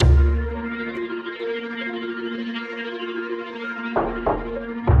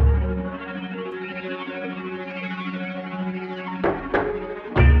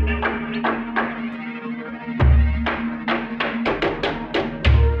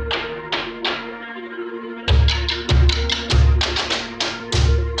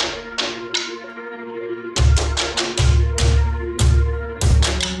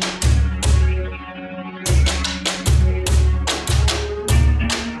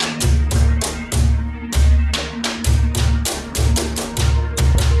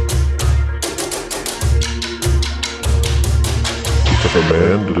a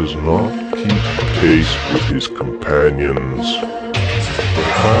man does not keep pace with his companions,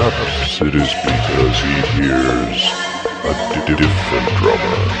 perhaps it is because he hears a different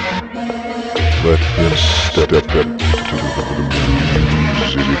drummer. Let him step into the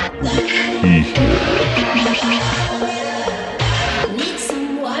music which he hears. Need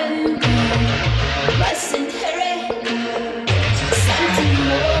someone mustn't hurry. Something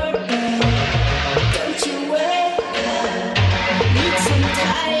more, don't you worry. Need some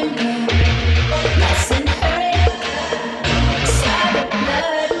time, mustn't hurry. Sour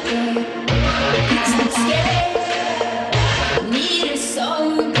blood, it's not scary. Need a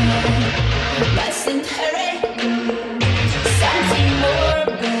song, mustn't hurry. Something more,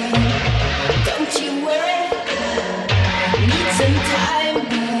 don't you worry. Need some time,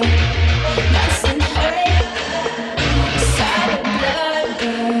 mustn't hurry. Sour blood,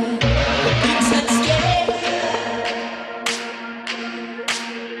 it's not scary.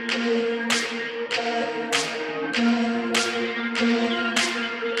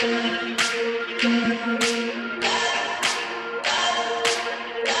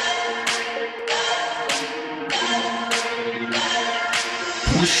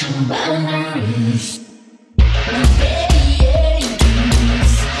 Pushing boundaries.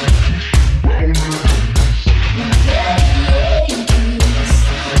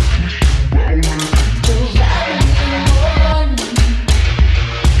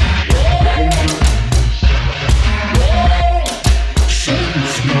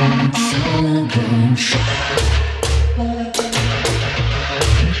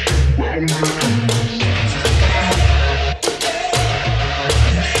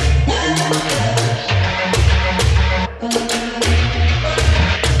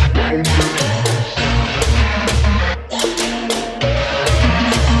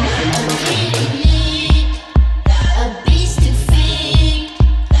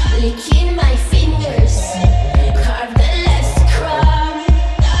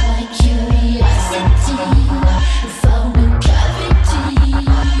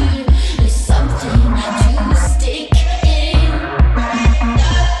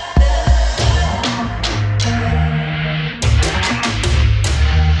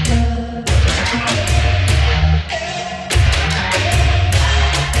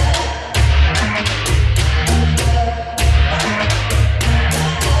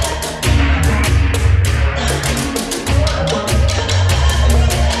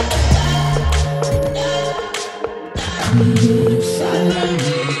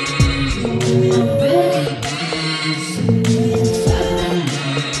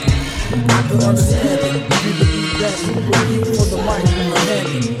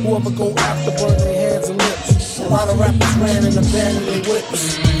 Whoever go after burn their hands and lips. A lot of rappers ran and abandoned their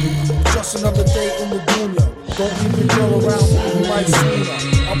whips. Just another day in the dunya. Don't leave your girl around me, you might see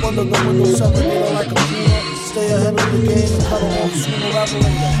her. Up under the window, separated like a tuna. Stay ahead of the game and cut off sooner rather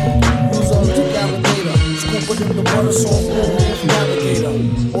later. Use her to alligator. Scoop it in the butter sauce, move navigator.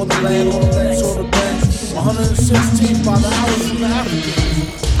 Or the land, or the legs, or the bench. 116 by the hours from the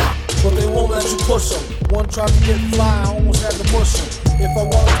Africans. But they won't let you push them. One tried to get fly, I almost had to push him. If I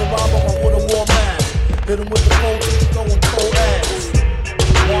wanted to rob him, I would've wore mask. Hit him with the phone, throwing cold ass.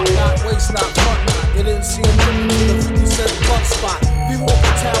 Want not, waste not, front not. They didn't see him coming to the 50 cent front spot. We walk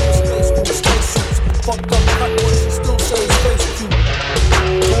the town with space with spacesuits. Fucked up cut ones, he still say his face cute.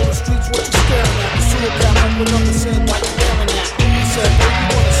 On the streets, what you staring at? The sewer cap opened up and said, why you staring at? He said, baby,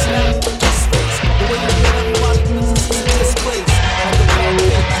 you wanna snap this face? The way you get everybody thinks this is a disgrace. I'm the one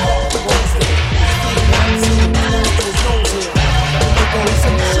that talk the words there.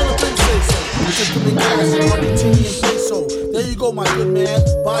 There you go, my good man.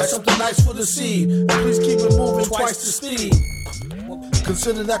 Buy something nice for the seed. And please keep it moving twice the speed.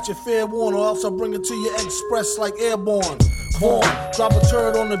 Consider that you're fair warned, or else I'll bring it to you express like airborne. Vaughn, drop a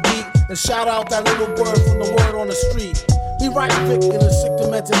turd on the beat and shout out that little bird from the word on the street. He right Vic in a sick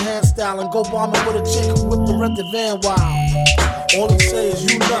demented hand style and go bombing with a chick who whip the rented van wild. All he say is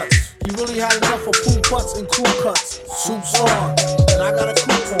you nuts. You really had enough of poop butts and cool cuts. Soup's on, and I got a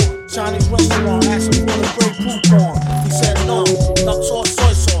coupon. Chinese restaurant, asked him for the great coupon. He said no, duck sauce,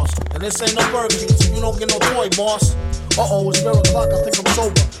 soy sauce. And this ain't no Burger King, so you don't get no toy, boss. Uh-oh, it's 11 o'clock, I think I'm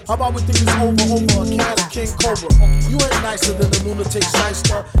sober. How about we think it's over a can of King Cobra? You ain't nicer than the lunatic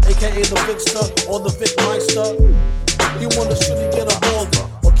shyster, aka the Vicster or the Vic Meister. You wonder should he get a baldy,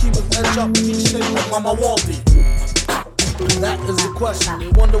 or keep his edge up and keep shit like Mama Waldy? That is the question. They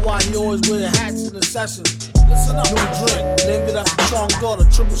wonder why he always wear hats in the sessions. Listen up, new drink, named it after strong daughter.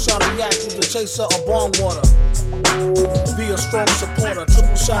 Triple shot of yak with the chaser of bong water. Be a strong supporter.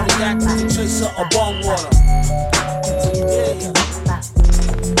 Triple shot of yak with the chaser of bong water. Yeah.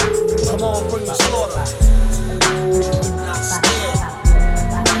 Babylon bring the slaughter. Not scared.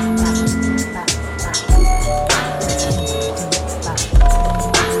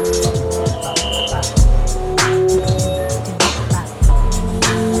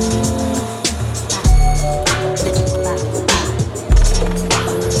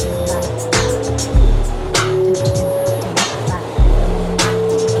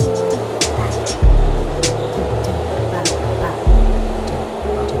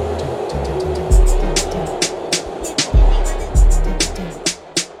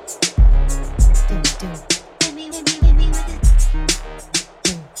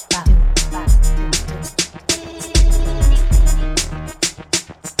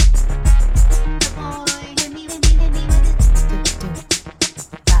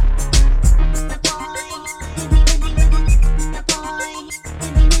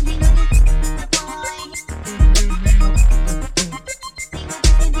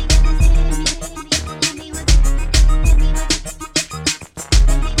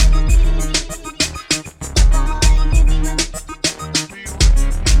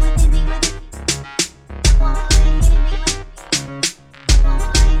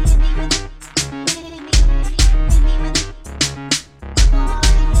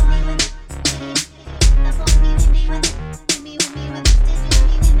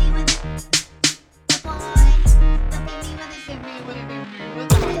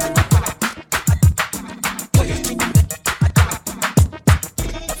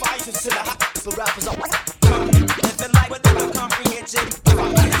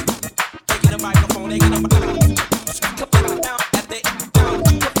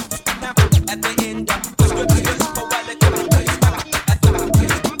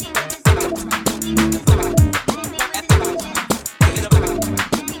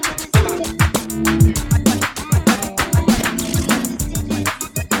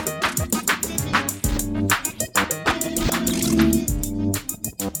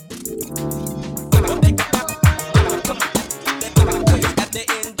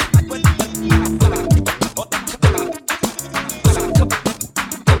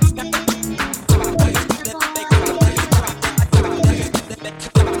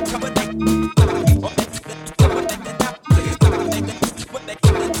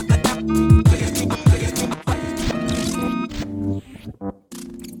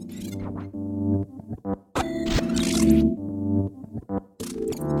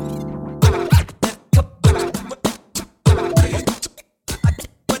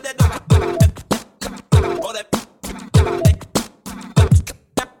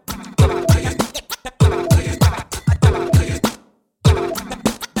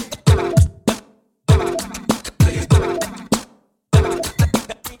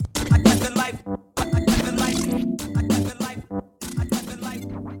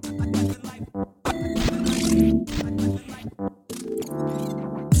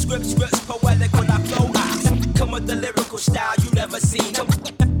 Scripts poetic when I flow. I come with the lyrical style you never seen.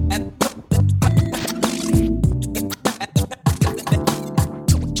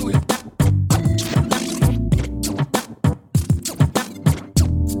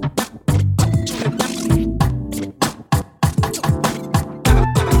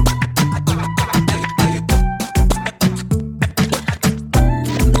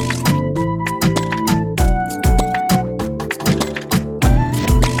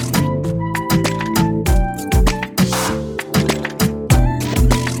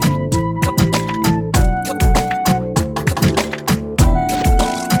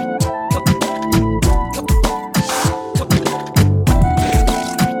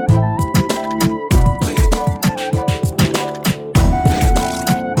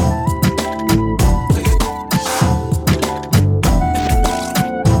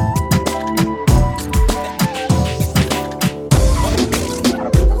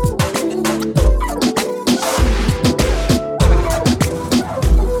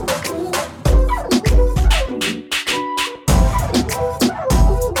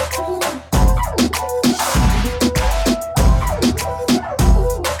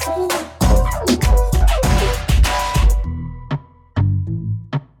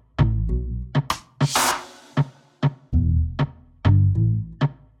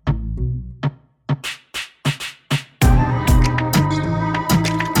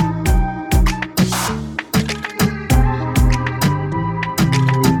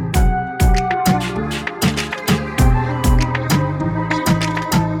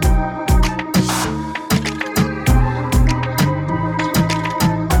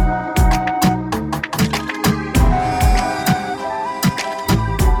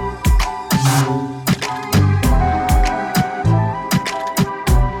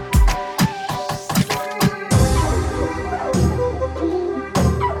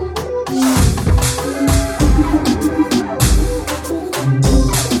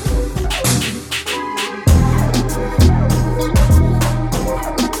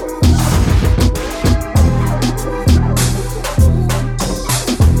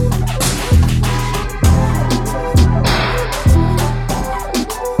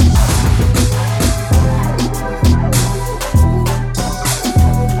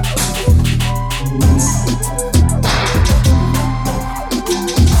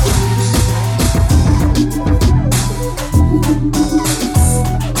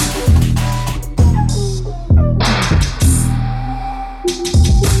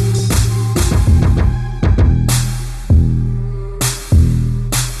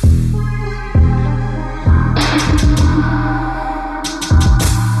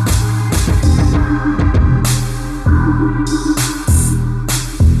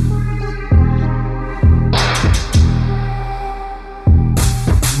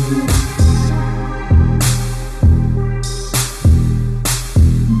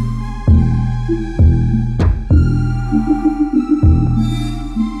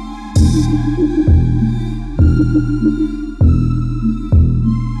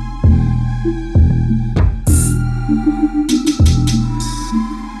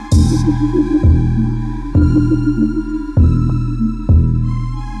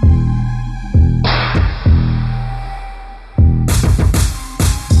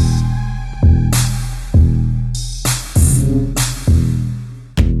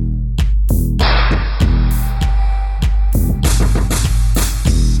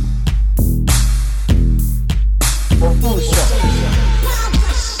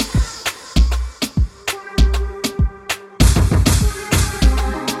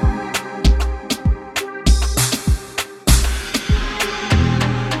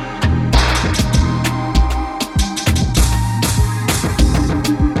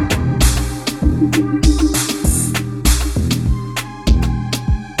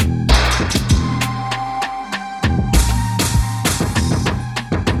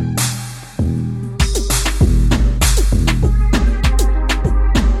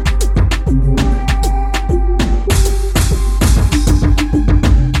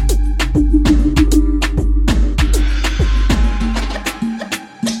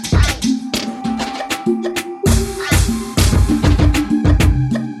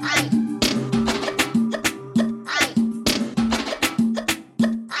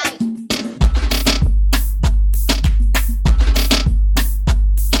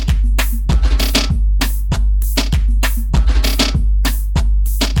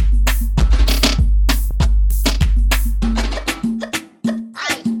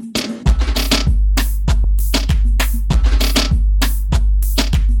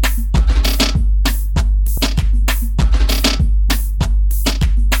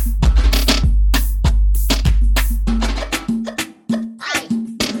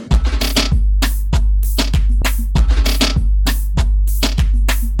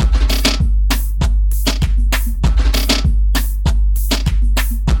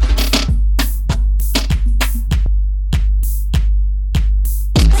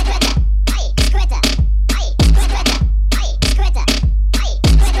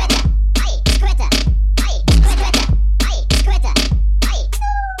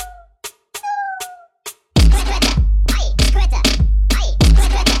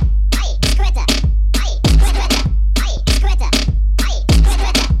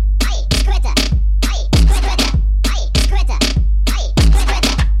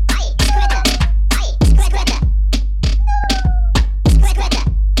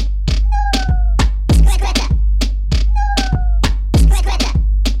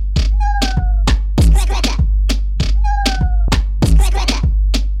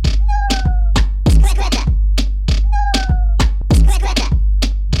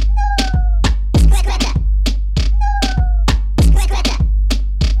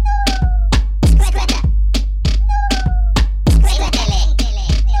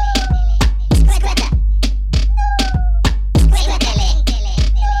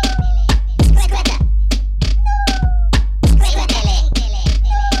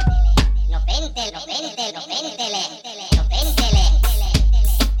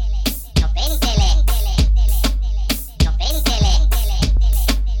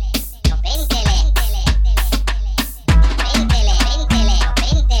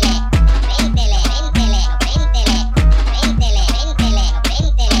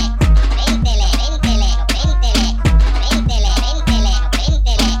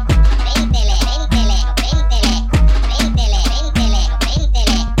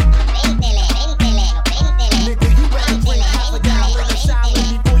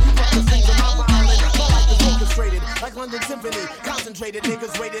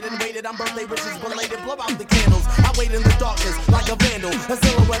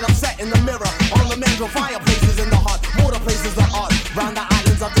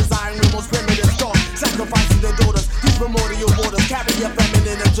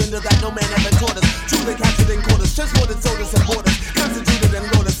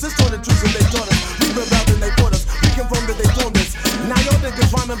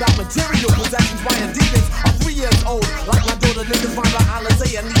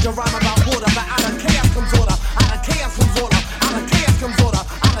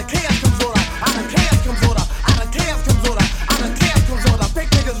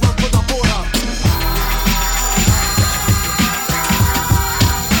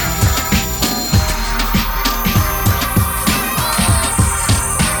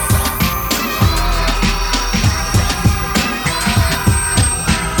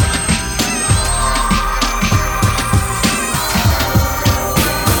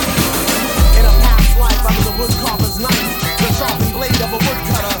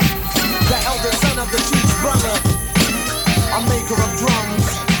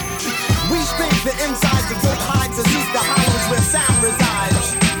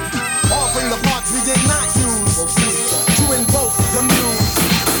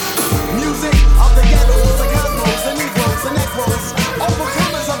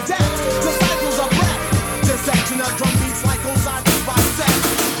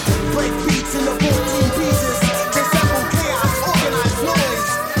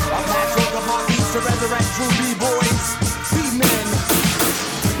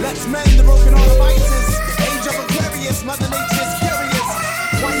 That's men, the broken heart of Isis. Age of Aquarius, Mother Nature's curious.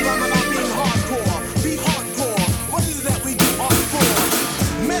 Why you rhyme about being hardcore? Be hardcore. What is it that we do art for?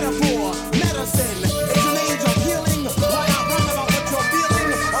 Metaphor, medicine. It's an age of healing. Why not rhyme about what you're feeling?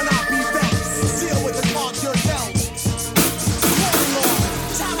 Or not be vexed? Deal with the cards you're dealt. Calling on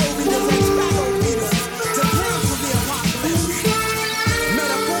tarot readers and battle readers to cancel the apocalypse.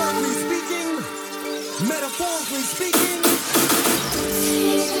 Metaphorically speaking.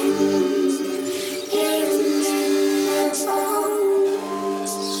 Here and now,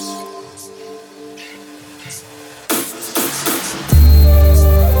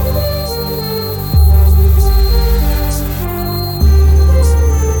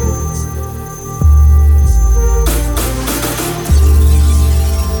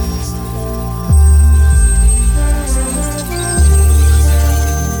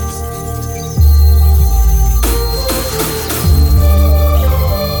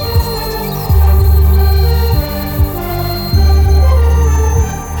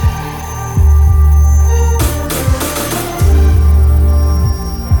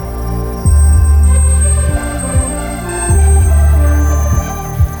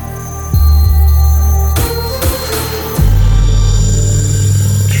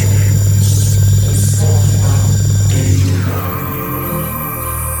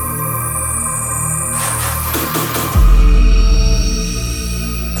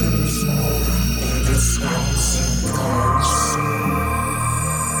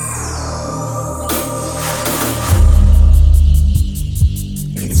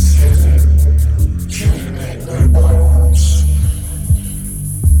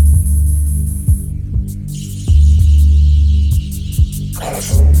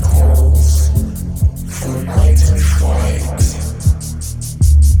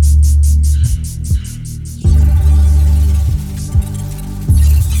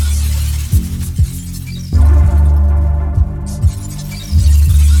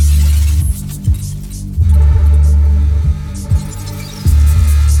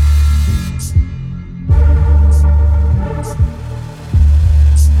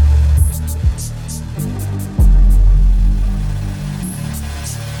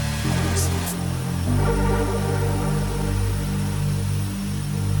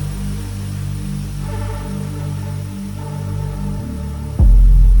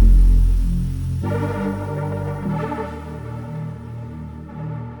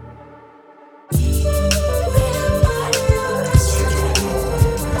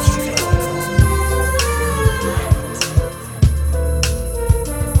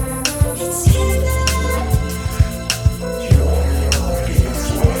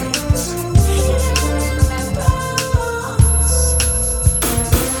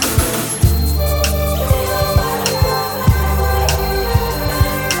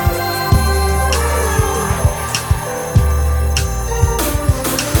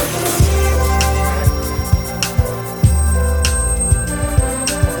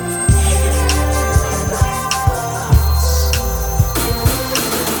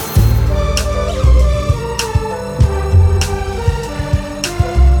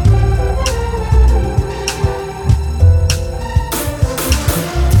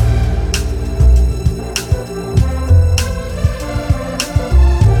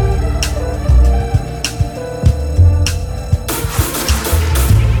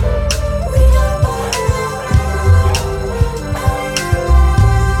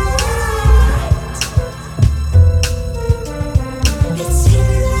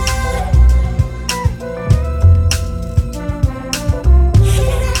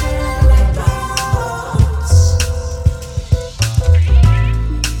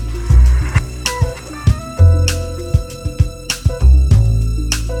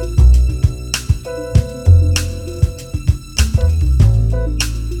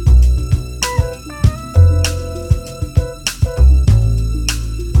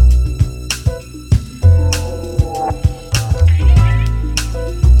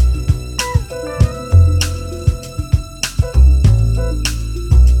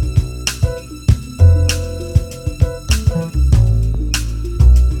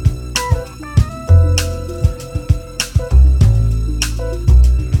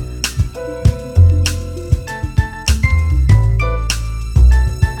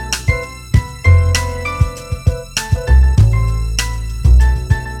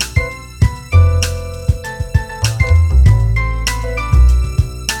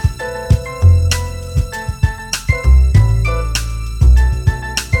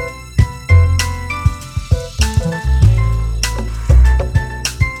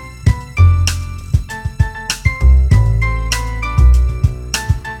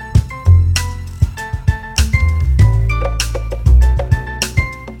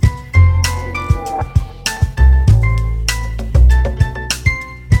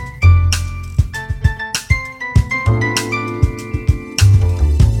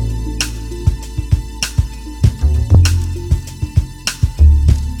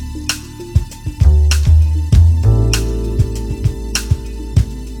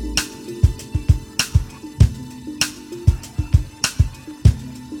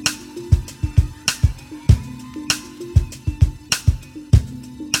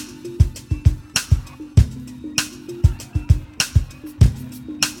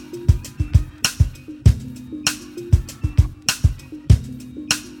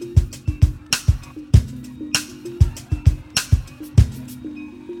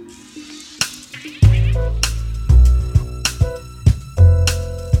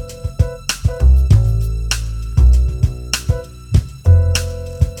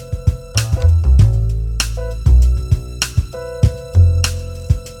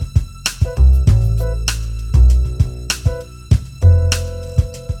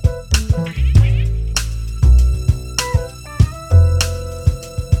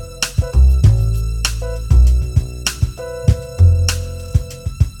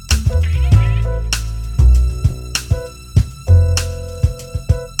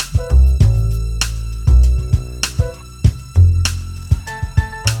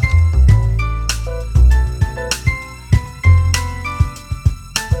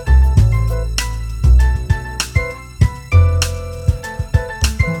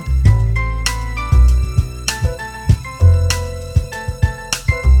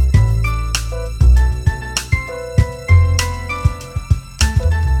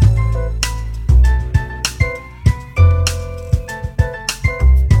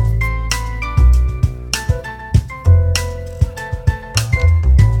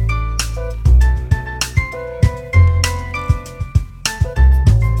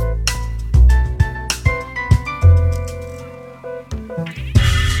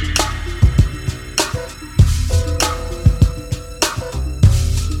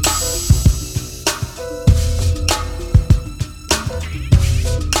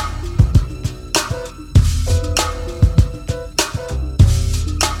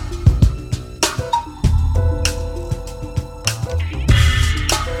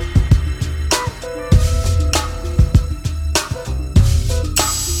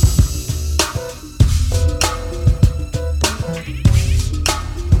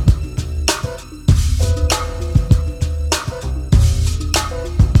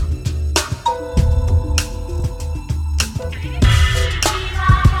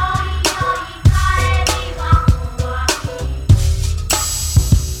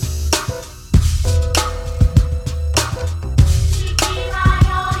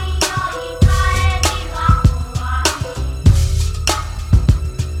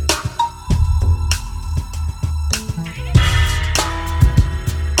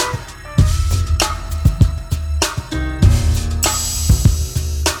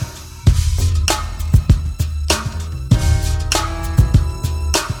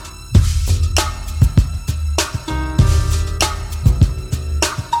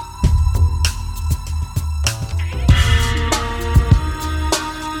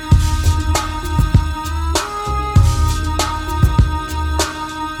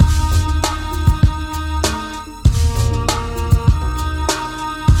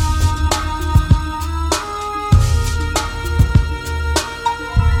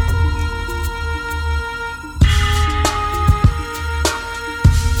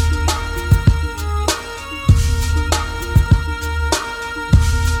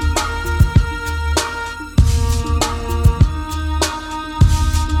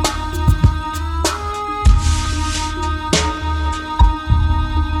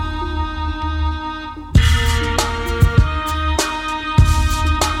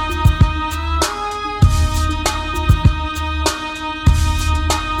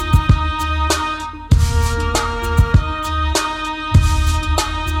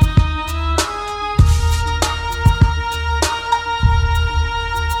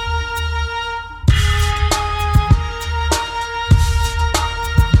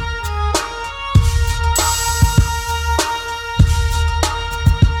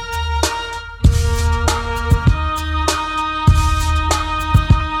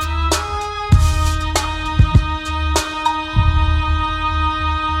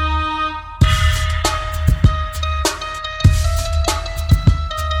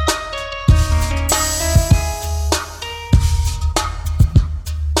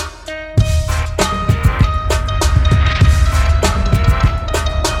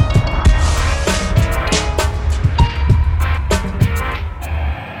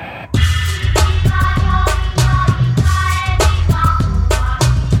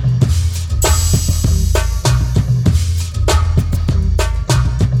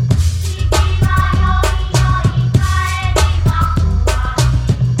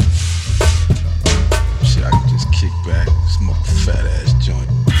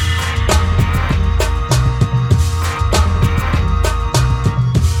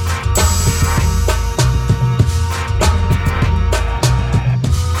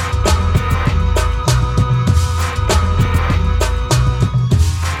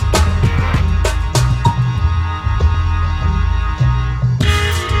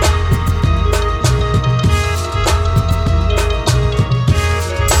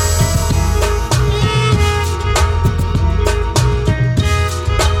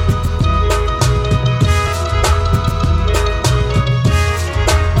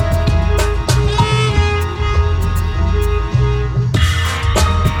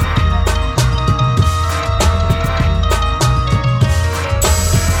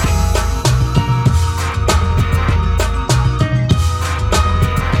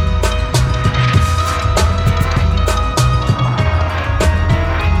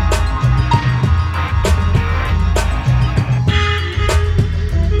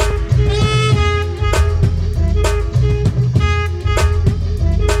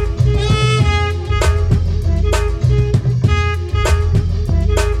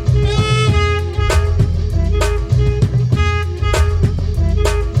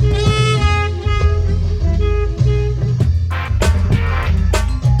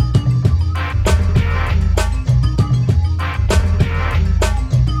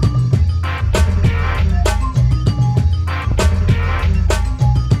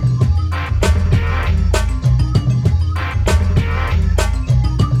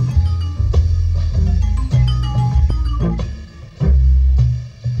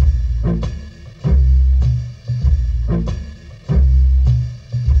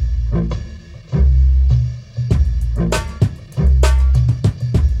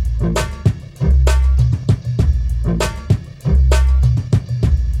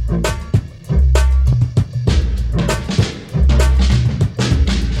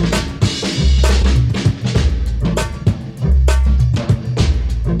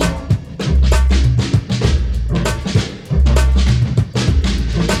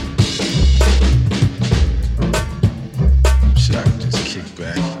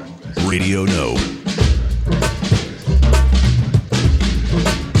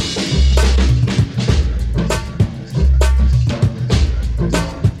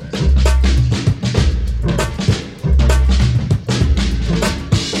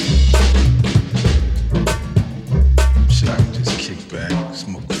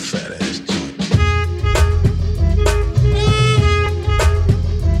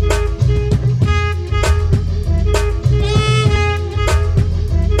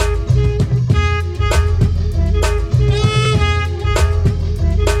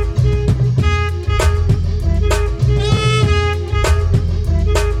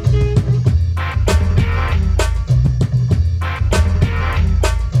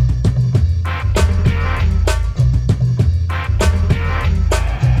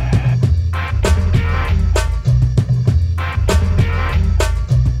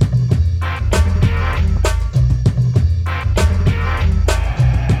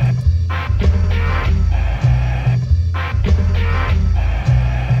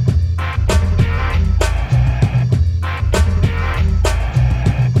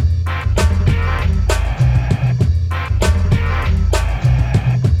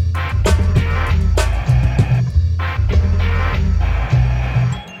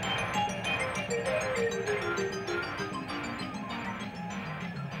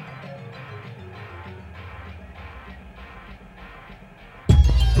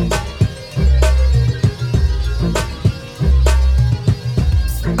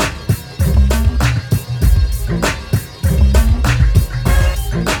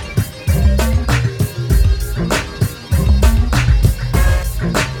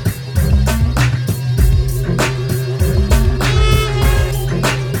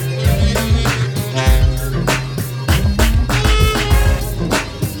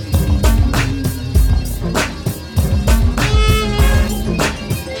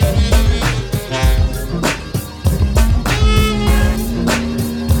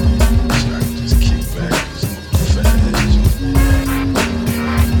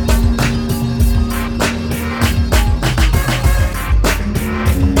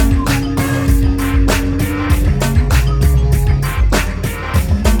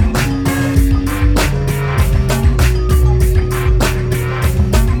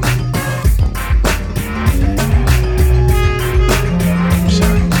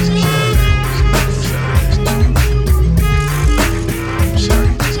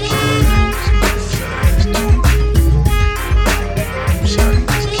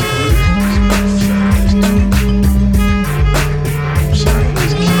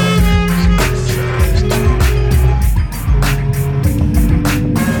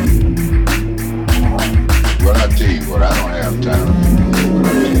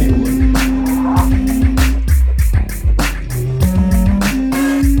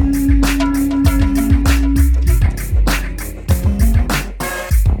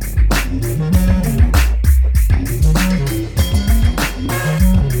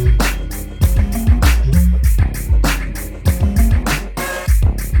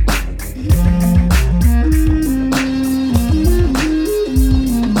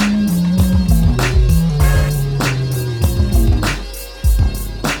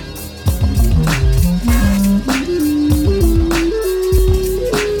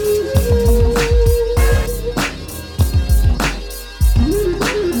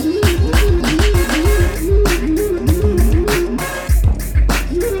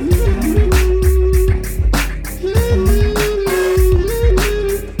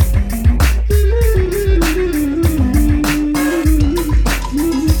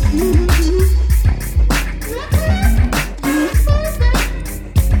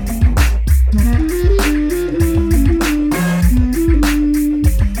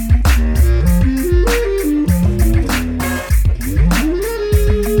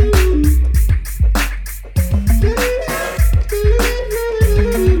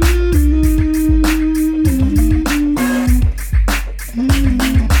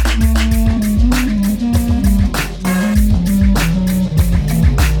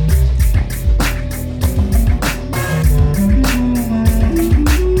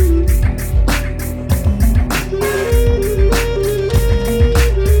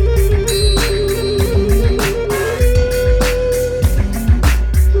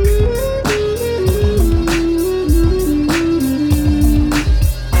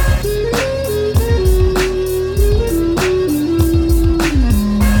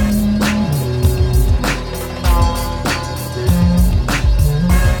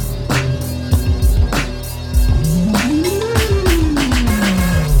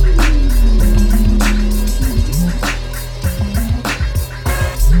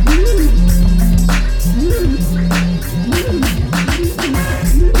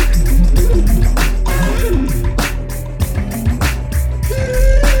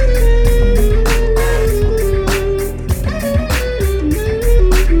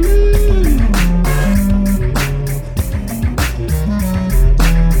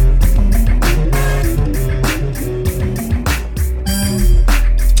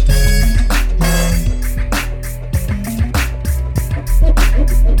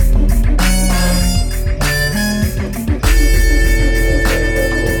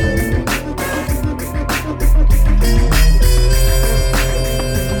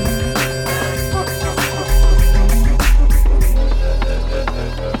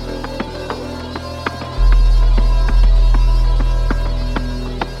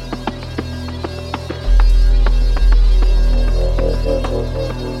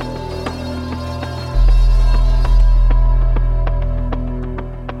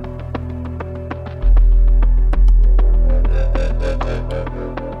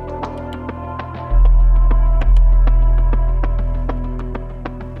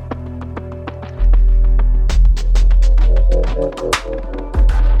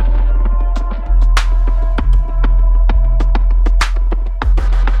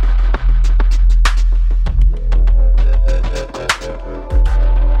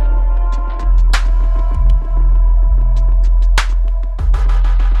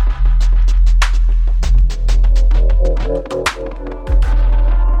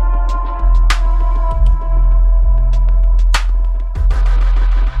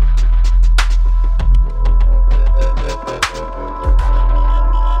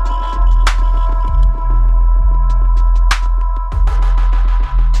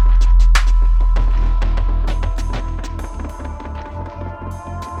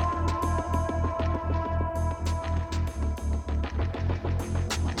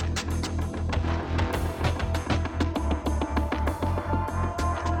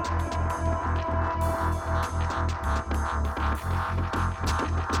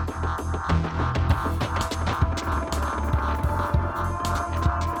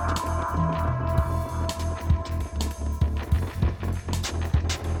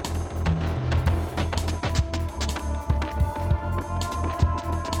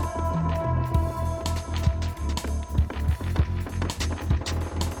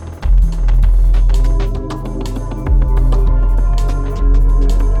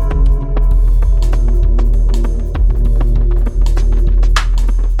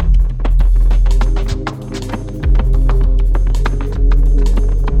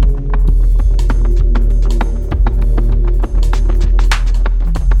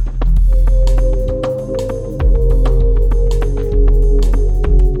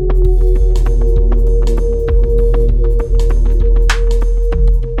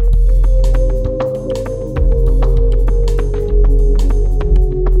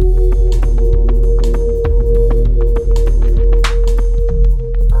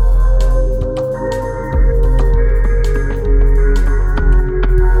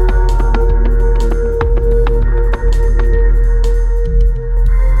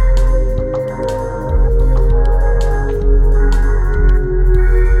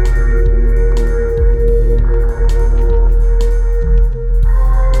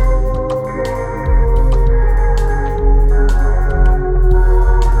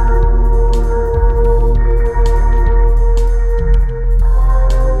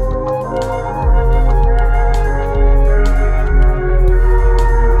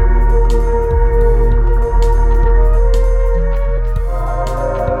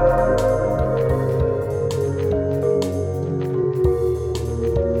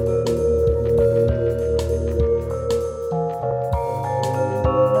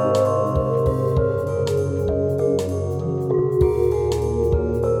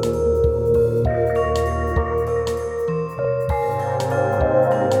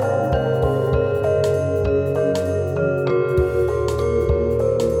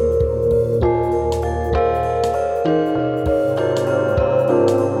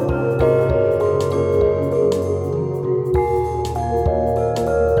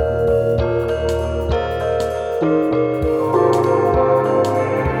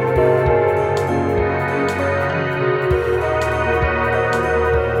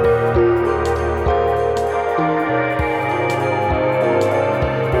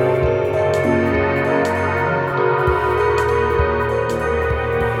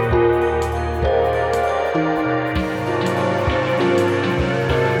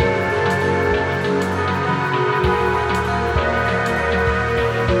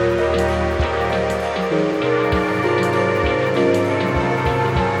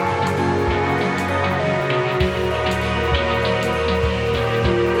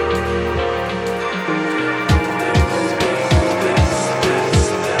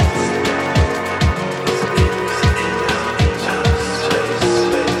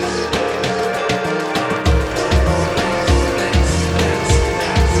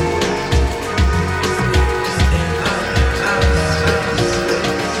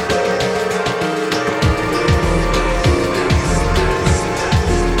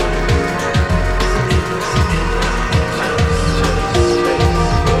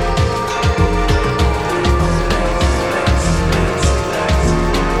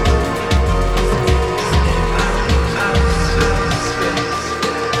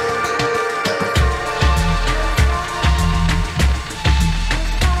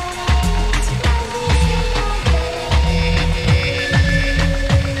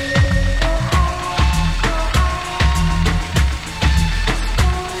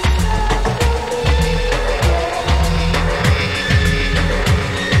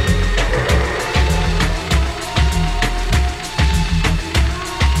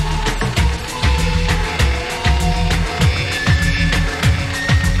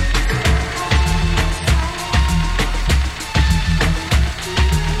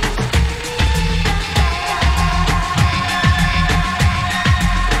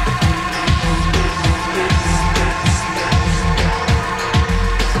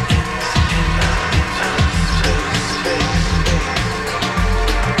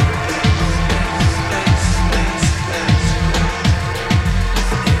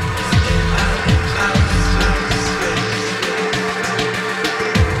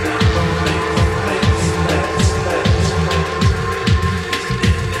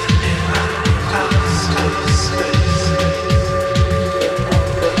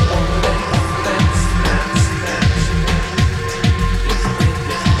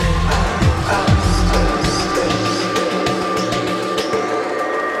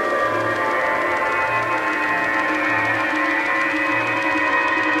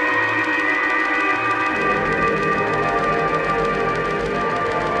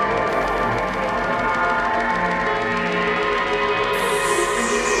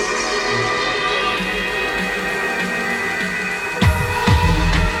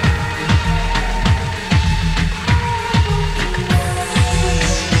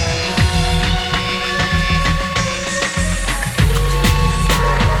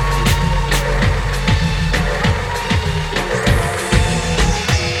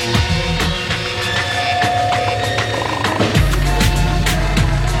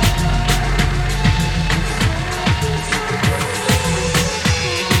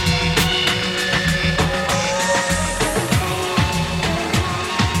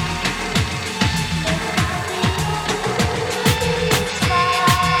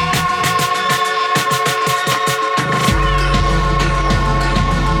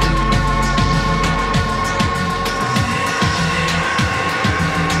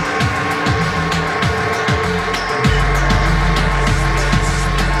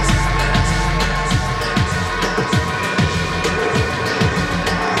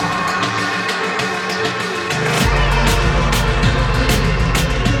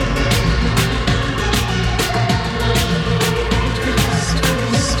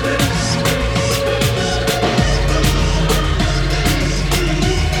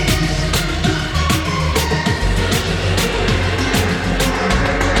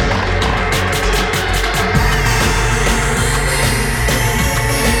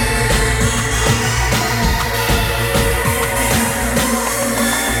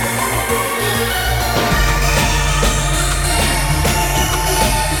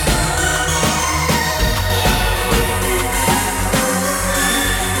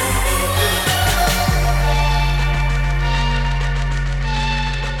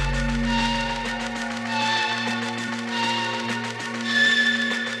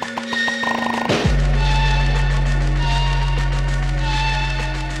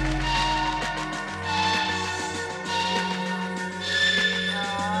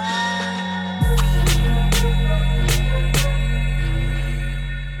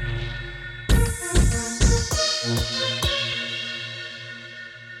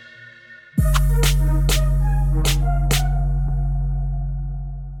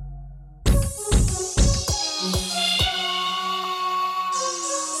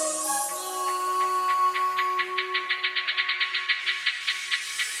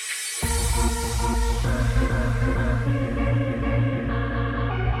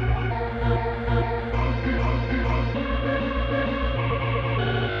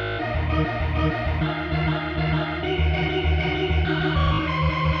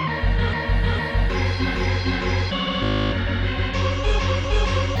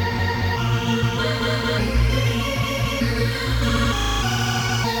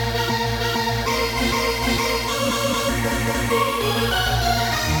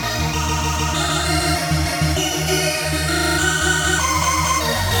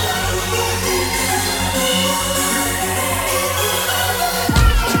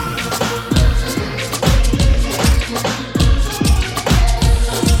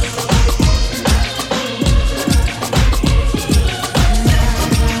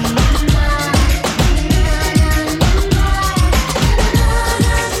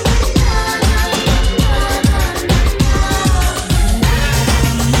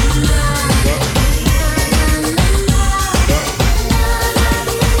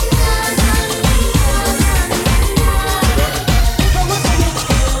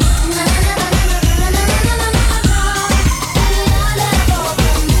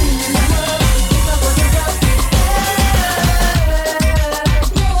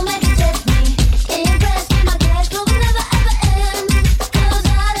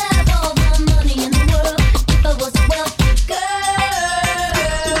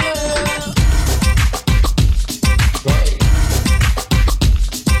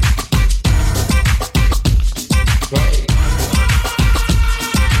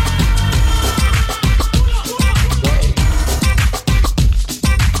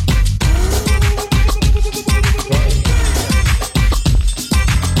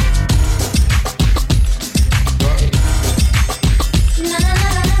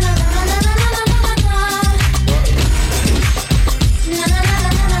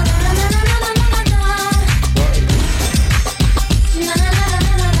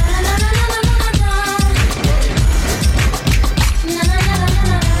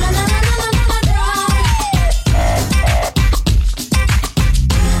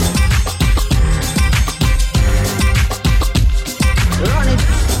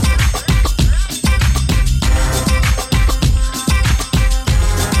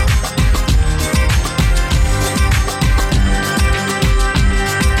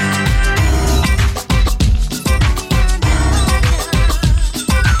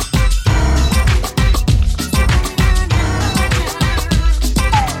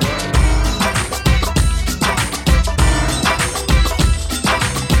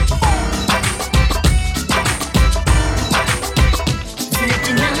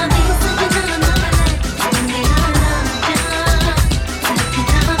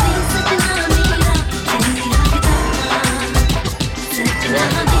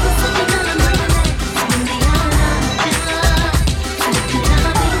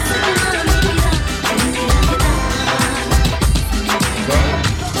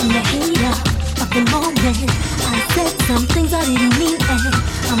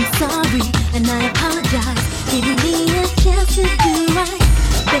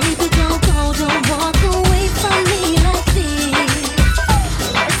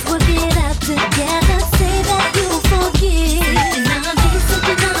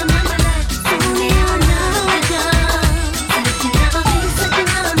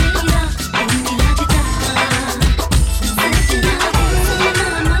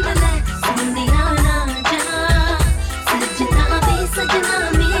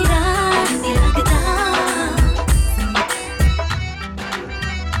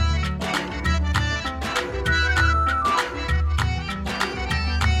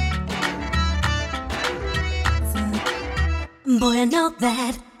 Boy, I know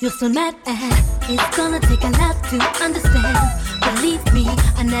that you're so mad at. It's gonna take a lot to understand. Believe me,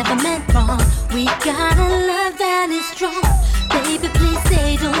 I never meant wrong. We got a love that is strong. Baby, please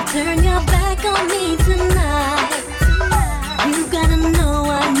say don't turn your back on me tonight. You gotta know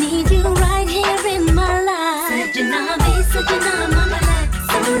I need you right here in my life. Sajna bhi sajna manla,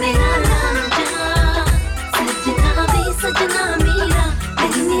 sone aanja. Sajna bhi sajna mera,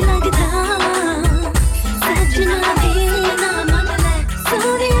 dil nahi lagda. Sajna bhi na manla,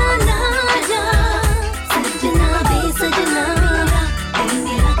 sone aanja. Sajna bhi sajna mera, dil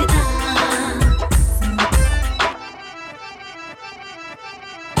nahi lagda.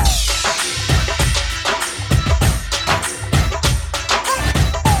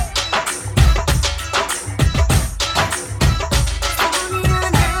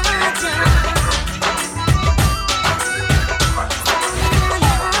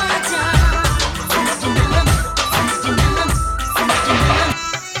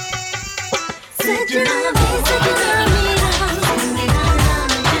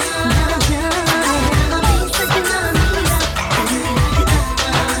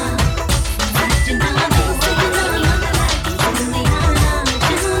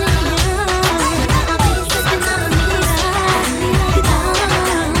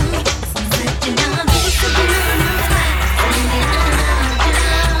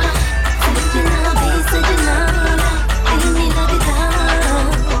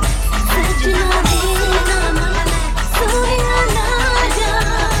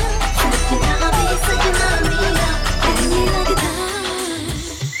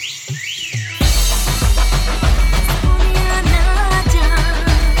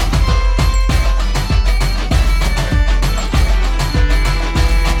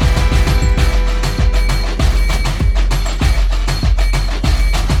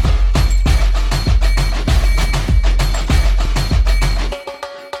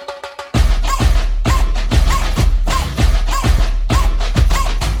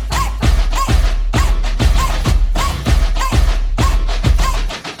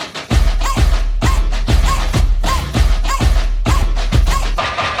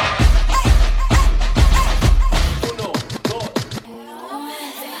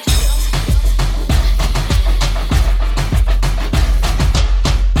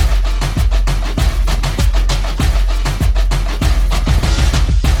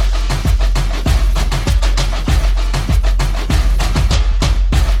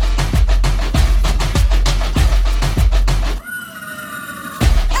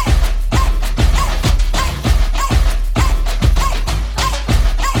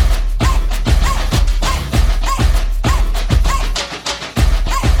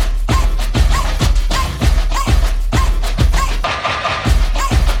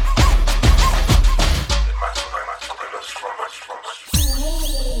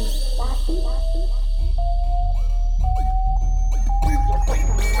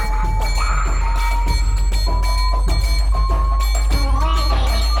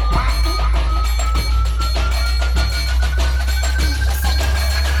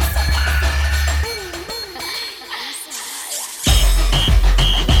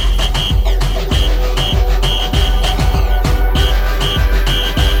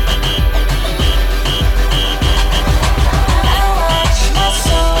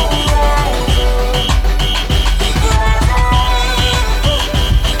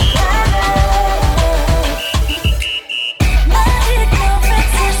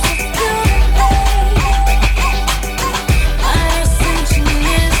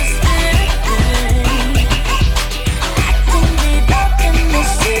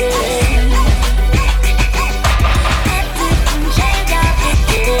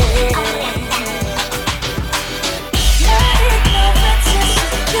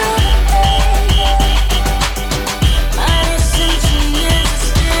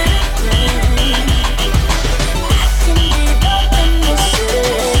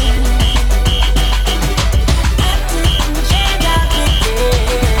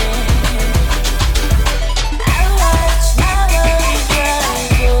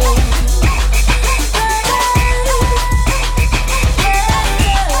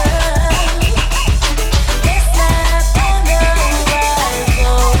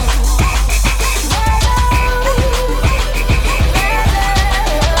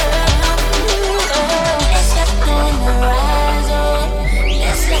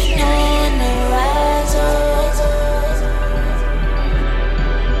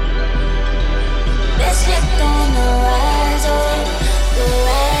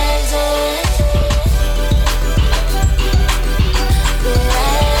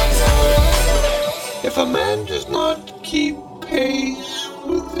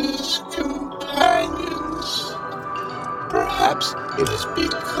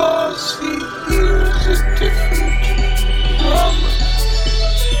 because he hears a different drum.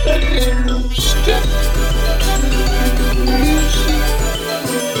 Let him step to the music.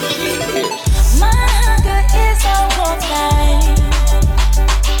 My hunger is a wolfman.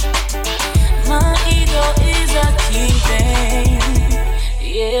 My ego is a king.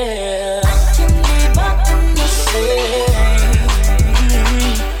 Yeah, I can be back in the same.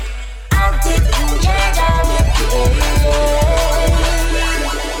 I didn't get out of play.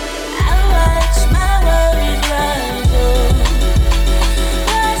 I watch my worries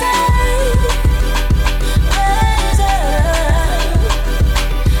rise up, rise up.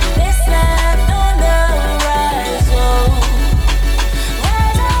 This life on the rise up,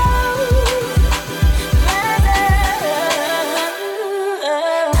 rise up.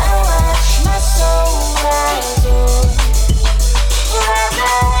 I watch my soul rise up, rise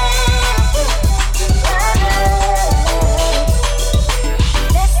up, rise up.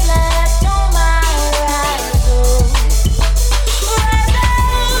 This life on my rise up, rise up.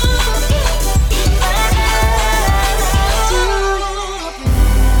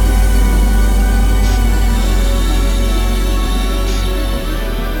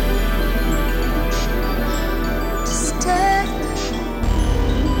 Stay.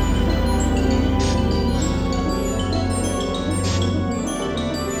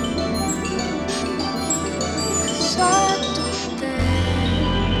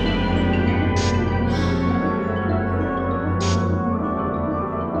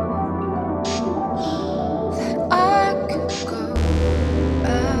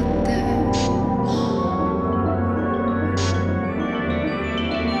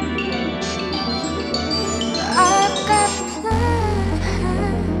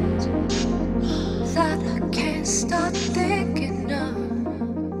 Start thinking of,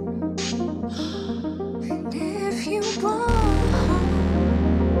 and if you want,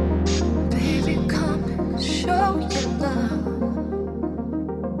 baby, come and show your love.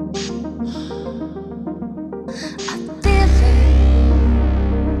 I feel it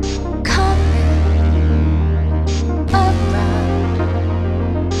coming around.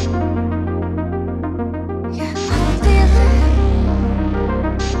 Yeah, I feel it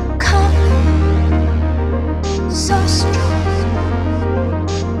coming. So strong,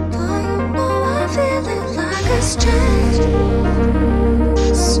 but you know I feel it like a stranger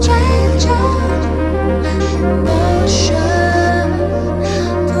emotion.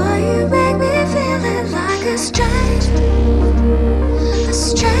 But you make me feel it like a stranger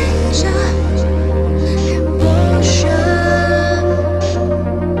emotion.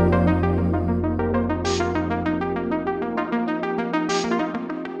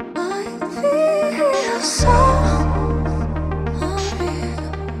 I feel so unreal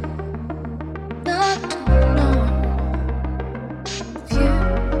not to know if you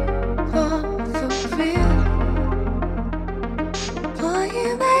are for real. But you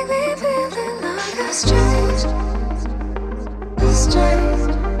make me feel it like a strange emotion.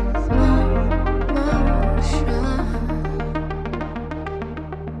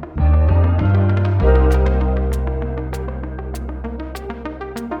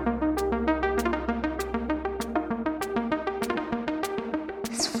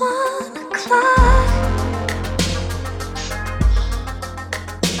 It's 1 o'clock.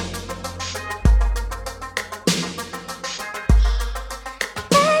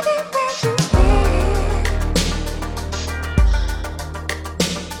 Baby, when you leave,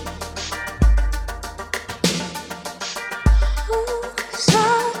 ooh, so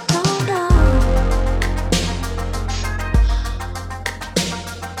don't know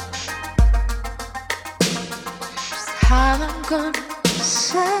just how I'm gonna